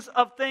convictions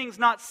of things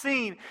not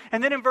seen.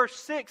 And then in verse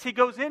 6, he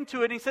goes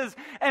into it and he says,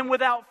 And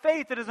without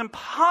faith it is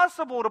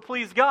impossible to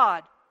please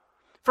God.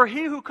 For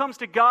he who comes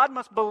to God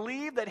must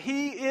believe that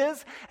he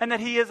is, and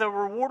that he is a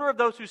rewarder of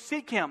those who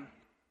seek him.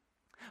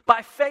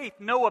 By faith,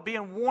 Noah,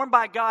 being warned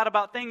by God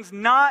about things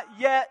not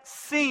yet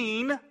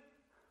seen,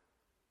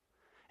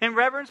 in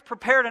reverence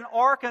prepared an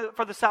ark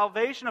for the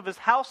salvation of his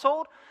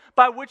household,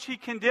 by which he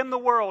condemned the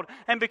world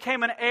and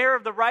became an heir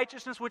of the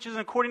righteousness which is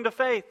according to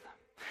faith.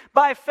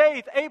 By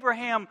faith,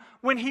 Abraham,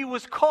 when he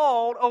was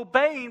called,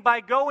 obeying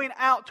by going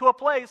out to a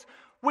place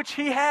which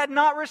he had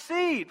not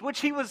received, which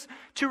he was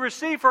to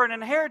receive for an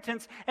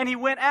inheritance, and he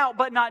went out,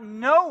 but not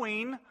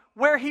knowing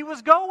where he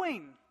was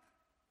going.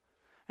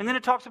 And then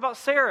it talks about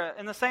Sarah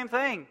and the same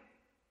thing.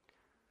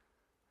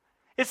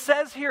 It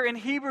says here in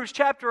Hebrews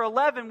chapter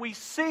 11, we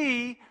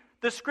see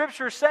the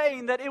scripture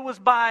saying that it was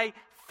by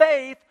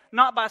faith,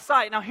 not by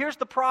sight. Now here's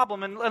the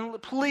problem,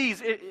 and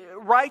please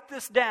write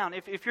this down.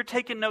 If you're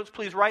taking notes,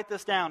 please write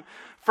this down.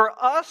 For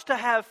us to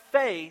have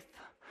faith,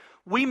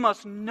 we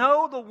must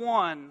know the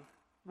one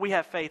we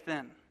have faith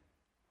in.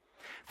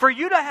 For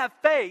you to have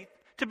faith,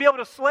 to be able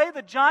to slay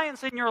the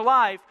giants in your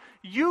life,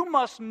 you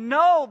must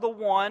know the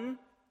one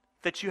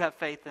that you have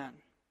faith in.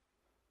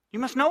 You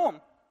must know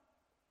him.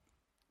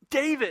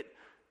 David,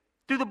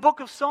 through the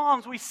book of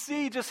Psalms, we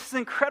see just this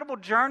incredible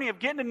journey of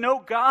getting to know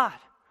God.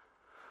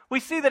 We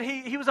see that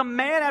he was a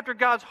man after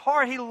God's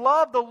heart. He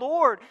loved the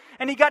Lord,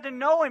 and he got to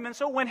know him. And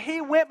so when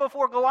he went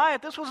before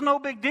Goliath, this was no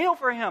big deal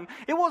for him.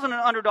 It wasn't an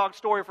underdog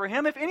story for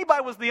him. If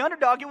anybody was the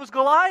underdog, it was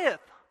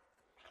Goliath.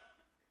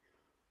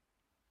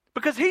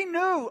 Because he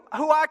knew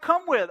who I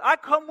come with. I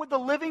come with the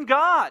living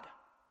God.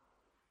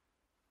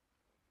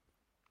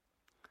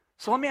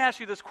 So let me ask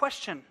you this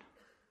question.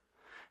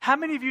 How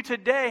many of you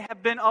today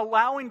have been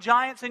allowing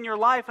giants in your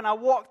life, and I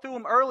walked through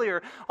them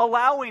earlier,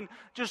 allowing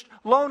just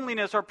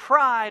loneliness or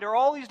pride or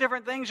all these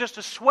different things just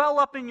to swell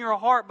up in your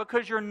heart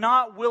because you're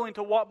not willing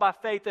to walk by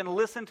faith and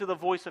listen to the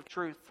voice of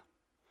truth?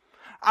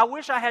 I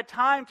wish I had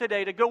time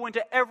today to go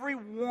into every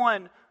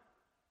one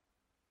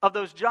of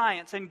those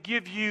giants and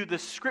give you the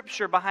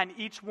scripture behind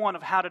each one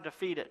of how to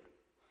defeat it.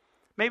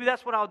 Maybe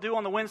that's what I'll do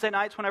on the Wednesday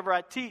nights whenever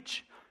I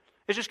teach.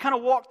 Is just kind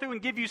of walk through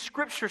and give you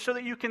scripture so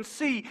that you can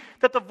see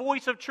that the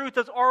voice of truth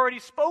has already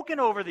spoken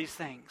over these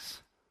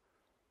things.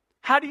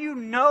 How do you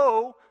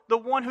know the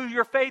one who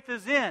your faith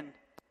is in?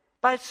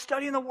 By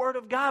studying the Word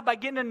of God, by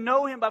getting to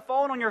know Him, by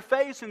falling on your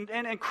face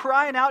and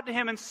crying out to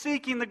Him and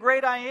seeking the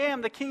great I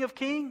am, the King of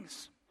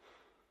Kings.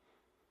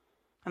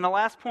 And the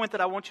last point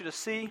that I want you to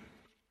see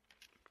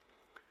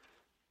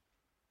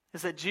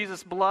is that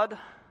Jesus' blood,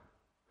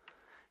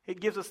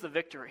 it gives us the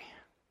victory.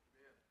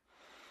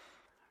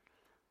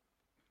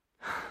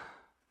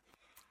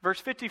 Verse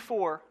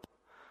 54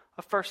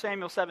 of 1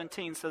 Samuel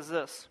 17 says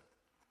this.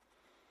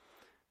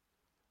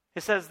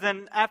 It says,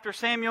 then after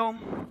Samuel,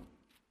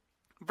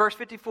 verse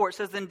 54, it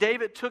says, then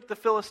David took the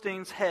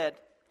Philistine's head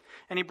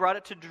and he brought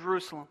it to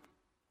Jerusalem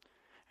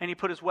and he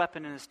put his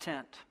weapon in his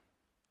tent.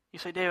 You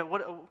say, David,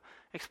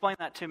 explain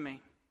that to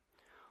me.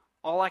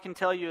 All I can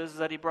tell you is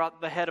that he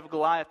brought the head of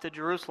Goliath to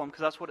Jerusalem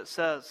because that's what it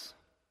says.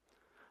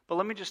 But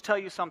let me just tell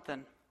you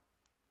something.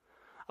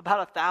 About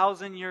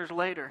 1,000 years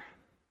later,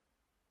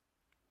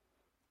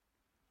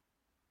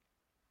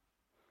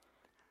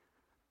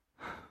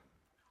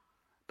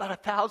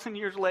 about 1,000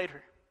 years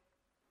later,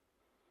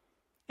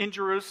 in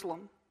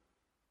Jerusalem,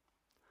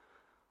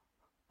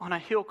 on a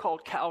hill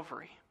called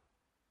Calvary,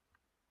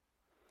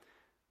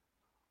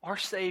 our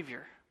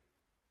Savior,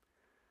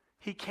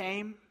 He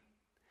came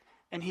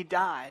and He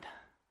died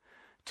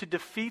to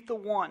defeat the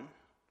one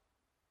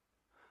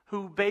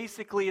who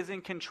basically is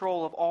in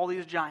control of all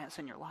these giants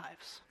in your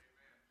lives.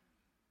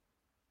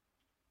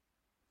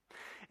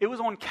 It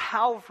was on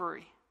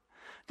Calvary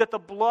that the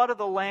blood of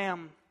the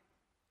Lamb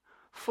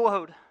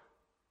flowed,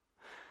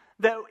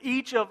 that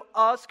each of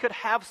us could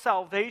have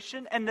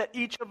salvation and that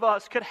each of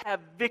us could have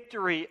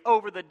victory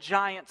over the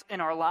giants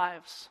in our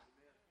lives.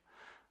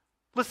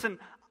 Listen,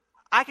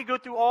 I could go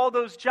through all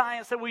those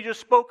giants that we just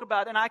spoke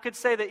about, and I could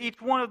say that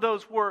each one of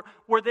those were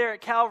there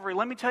at Calvary.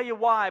 Let me tell you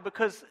why.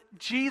 Because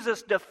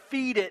Jesus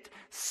defeated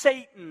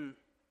Satan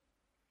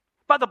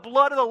by the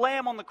blood of the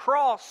Lamb on the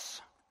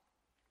cross.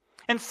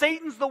 And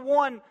Satan's the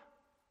one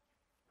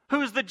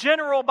who's the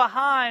general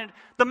behind,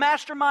 the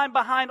mastermind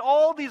behind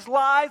all these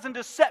lies and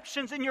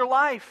deceptions in your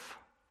life.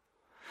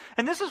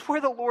 And this is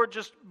where the Lord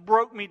just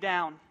broke me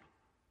down.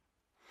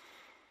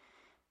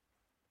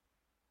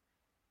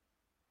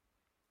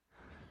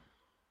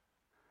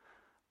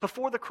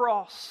 Before the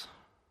cross,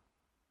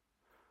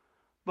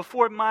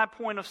 before my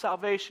point of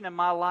salvation in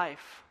my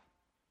life,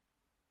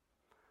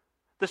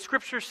 the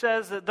scripture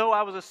says that though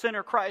I was a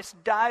sinner,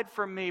 Christ died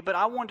for me. But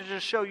I wanted to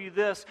just show you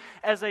this.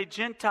 As a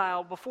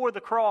Gentile, before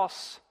the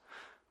cross,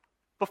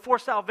 before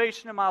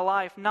salvation in my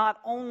life, not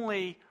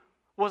only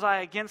was I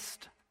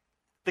against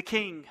the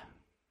king,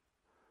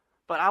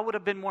 but I would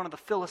have been one of the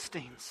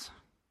Philistines,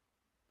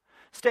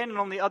 standing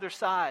on the other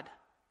side,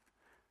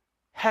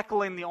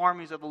 heckling the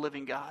armies of the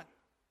living God.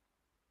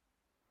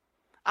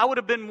 I would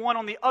have been one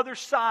on the other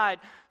side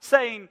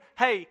saying,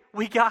 hey,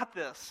 we got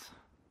this.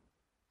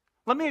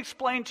 Let me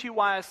explain to you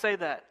why I say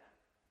that.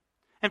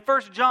 In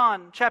 1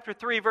 John chapter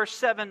 3, verse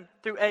 7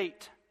 through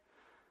 8,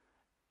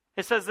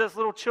 it says this,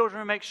 little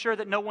children, make sure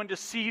that no one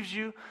deceives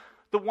you.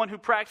 The one who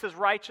practices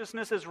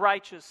righteousness is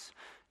righteous,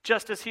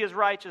 just as he is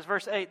righteous.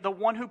 Verse 8, the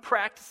one who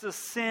practices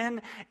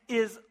sin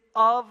is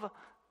of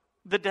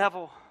the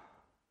devil.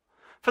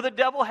 For the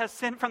devil has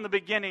sinned from the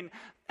beginning.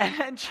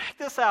 And check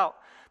this out.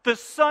 The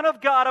Son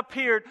of God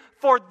appeared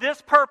for this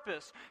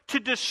purpose, to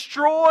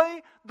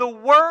destroy the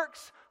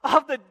works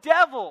of the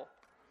devil.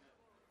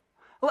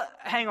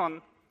 Hang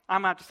on,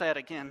 I'm going to have to say it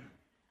again.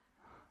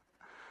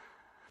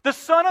 The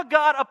Son of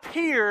God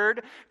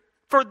appeared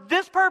for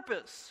this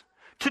purpose,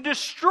 to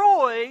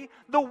destroy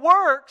the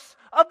works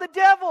of the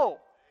devil.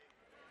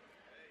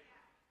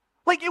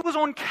 Like it was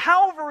on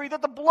Calvary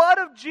that the blood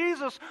of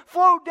Jesus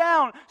flowed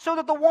down so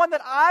that the one that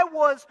I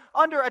was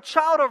under a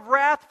child of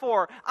wrath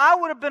for, I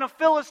would have been a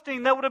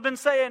Philistine that would have been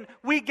saying,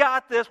 we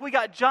got this, we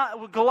got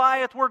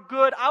Goliath, we're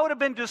good. I would have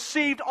been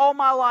deceived all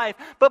my life.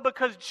 But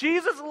because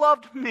Jesus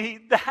loved me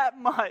that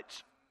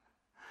much,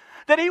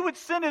 that He would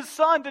send His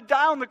Son to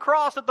die on the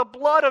cross, that the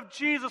blood of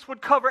Jesus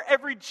would cover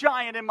every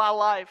giant in my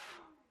life.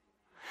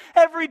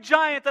 Every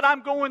giant that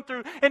I'm going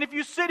through. And if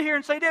you sit here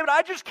and say, David,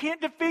 I just can't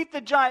defeat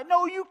the giant.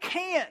 No, you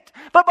can't.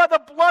 But by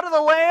the blood of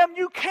the Lamb,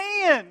 you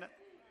can.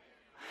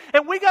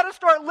 And we got to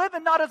start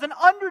living not as an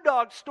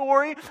underdog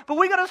story, but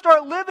we got to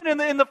start living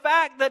in the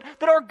fact that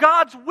our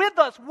God's with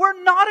us.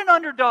 We're not an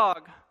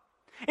underdog.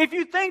 If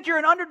you think you're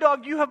an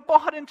underdog, you have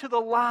bought into the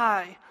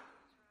lie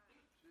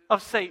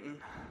of Satan.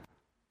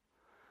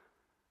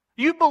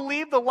 You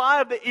believe the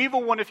lie of the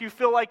evil one if you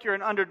feel like you're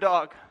an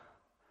underdog.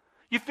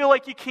 You feel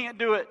like you can't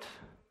do it.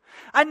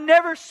 I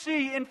never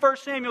see in 1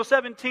 Samuel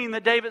 17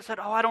 that David said,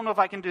 I don't know if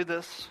I can do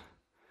this.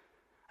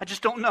 I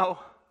just don't know.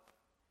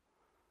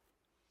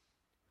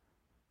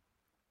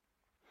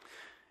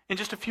 In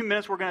just a few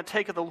minutes, we're going to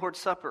take of the Lord's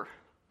Supper.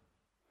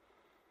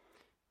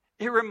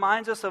 It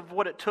reminds us of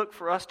what it took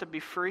for us to be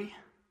free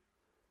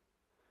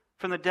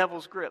from the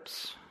devil's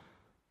grips.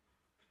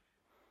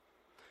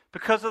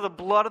 Because of the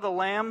blood of the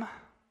Lamb,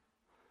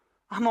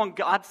 I'm on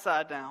God's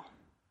side now.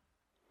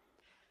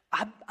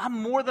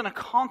 I'm more than a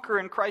conqueror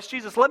in Christ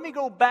Jesus. Let me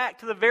go back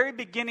to the very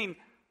beginning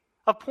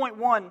of point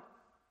 1.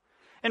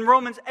 In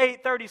Romans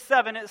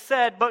 8:37, it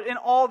said, but in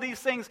all these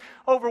things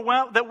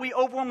that we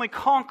overwhelmingly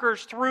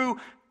conquers through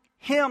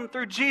Him,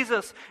 through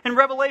Jesus. In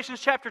Revelation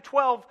chapter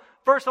 12,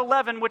 verse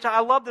 11, which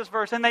I love this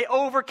verse, and they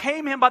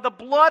overcame Him by the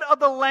blood of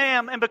the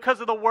Lamb and because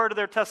of the word of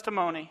their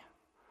testimony.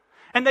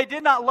 And they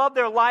did not love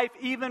their life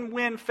even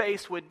when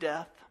faced with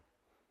death.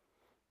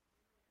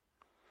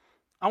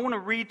 I want to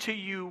read to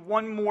you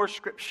one more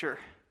scripture.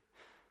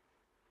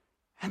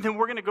 And then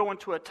we're going to go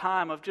into a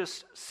time of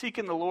just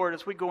seeking the Lord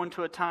as we go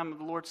into a time of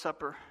the Lord's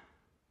Supper.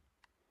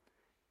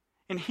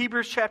 In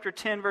Hebrews chapter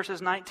 10,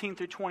 verses 19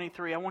 through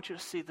 23, I want you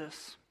to see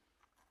this.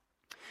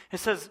 It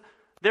says,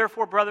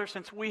 therefore, brothers,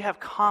 since we have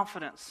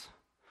confidence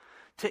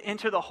to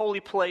enter the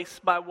holy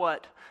place by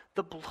what?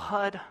 The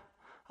blood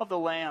of the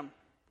Lamb.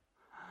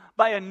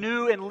 By a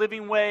new and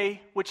living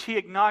way which He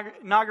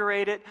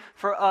inaugurated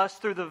for us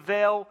through the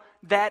veil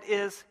that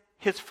is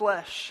His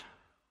flesh.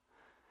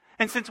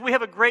 And since we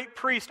have a great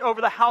priest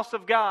over the house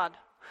of God,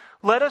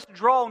 let us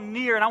draw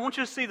near, and I want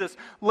you to see this,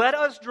 let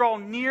us draw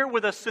near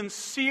with a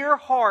sincere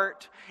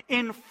heart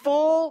in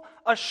full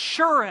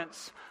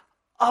assurance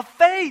of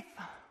faith.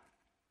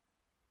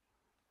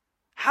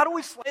 How do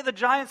we slay the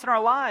giants in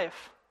our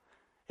life?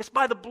 It's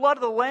by the blood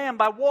of the Lamb,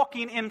 by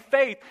walking in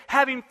faith,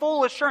 having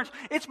full assurance.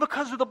 It's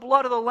because of the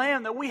blood of the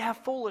Lamb that we have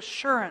full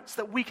assurance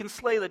that we can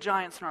slay the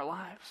giants in our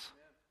lives.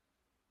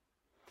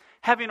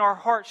 Having our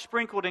hearts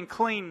sprinkled and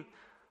clean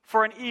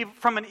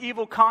from an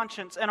evil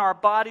conscience and our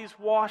bodies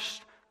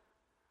washed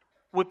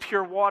with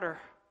pure water.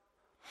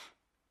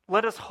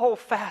 Let us hold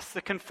fast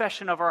the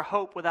confession of our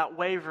hope without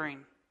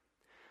wavering.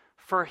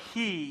 For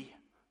He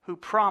who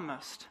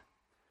promised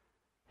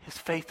is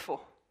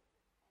faithful.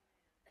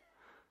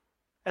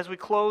 As we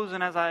close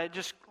and as I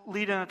just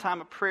lead in a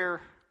time of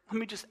prayer, let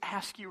me just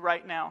ask you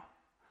right now.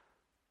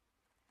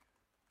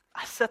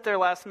 I sat there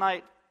last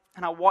night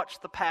and I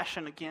watched The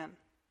Passion again.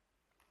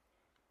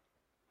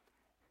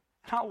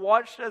 And I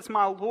watched as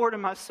my Lord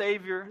and my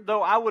Savior,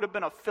 though I would have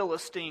been a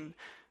Philistine,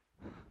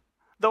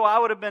 though I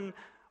would have been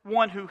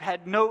one who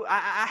had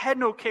I had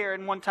no care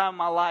in one time in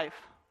my life.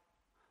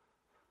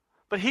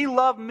 But He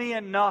loved me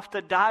enough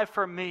to die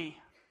for me,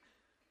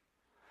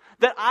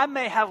 that I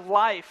may have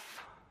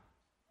life.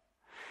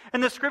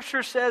 And the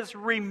scripture says,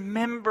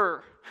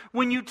 remember.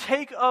 When you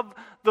take of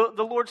the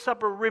Lord's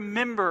Supper,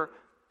 remember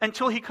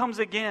until He comes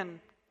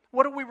again.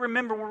 What do we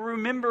remember? We're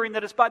remembering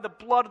that it's by the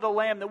blood of the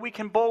Lamb that we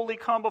can boldly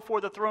come before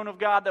the throne of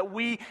God, that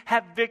we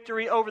have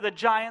victory over the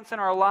giants in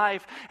our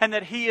life, and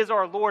that He is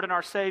our Lord and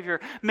our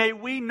Savior. May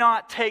we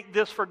not take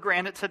this for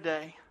granted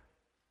today.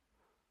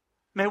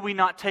 May we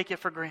not take it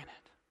for granted.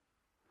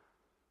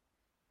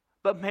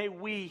 But may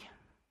we,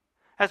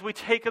 as we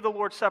take of the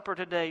Lord's Supper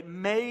today,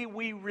 may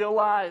we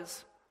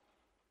realize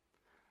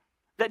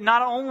that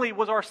not only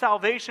was our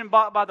salvation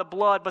bought by the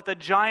blood, but the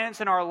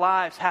giants in our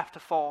lives have to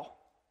fall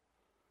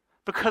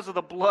because of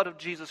the blood of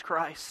Jesus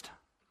Christ.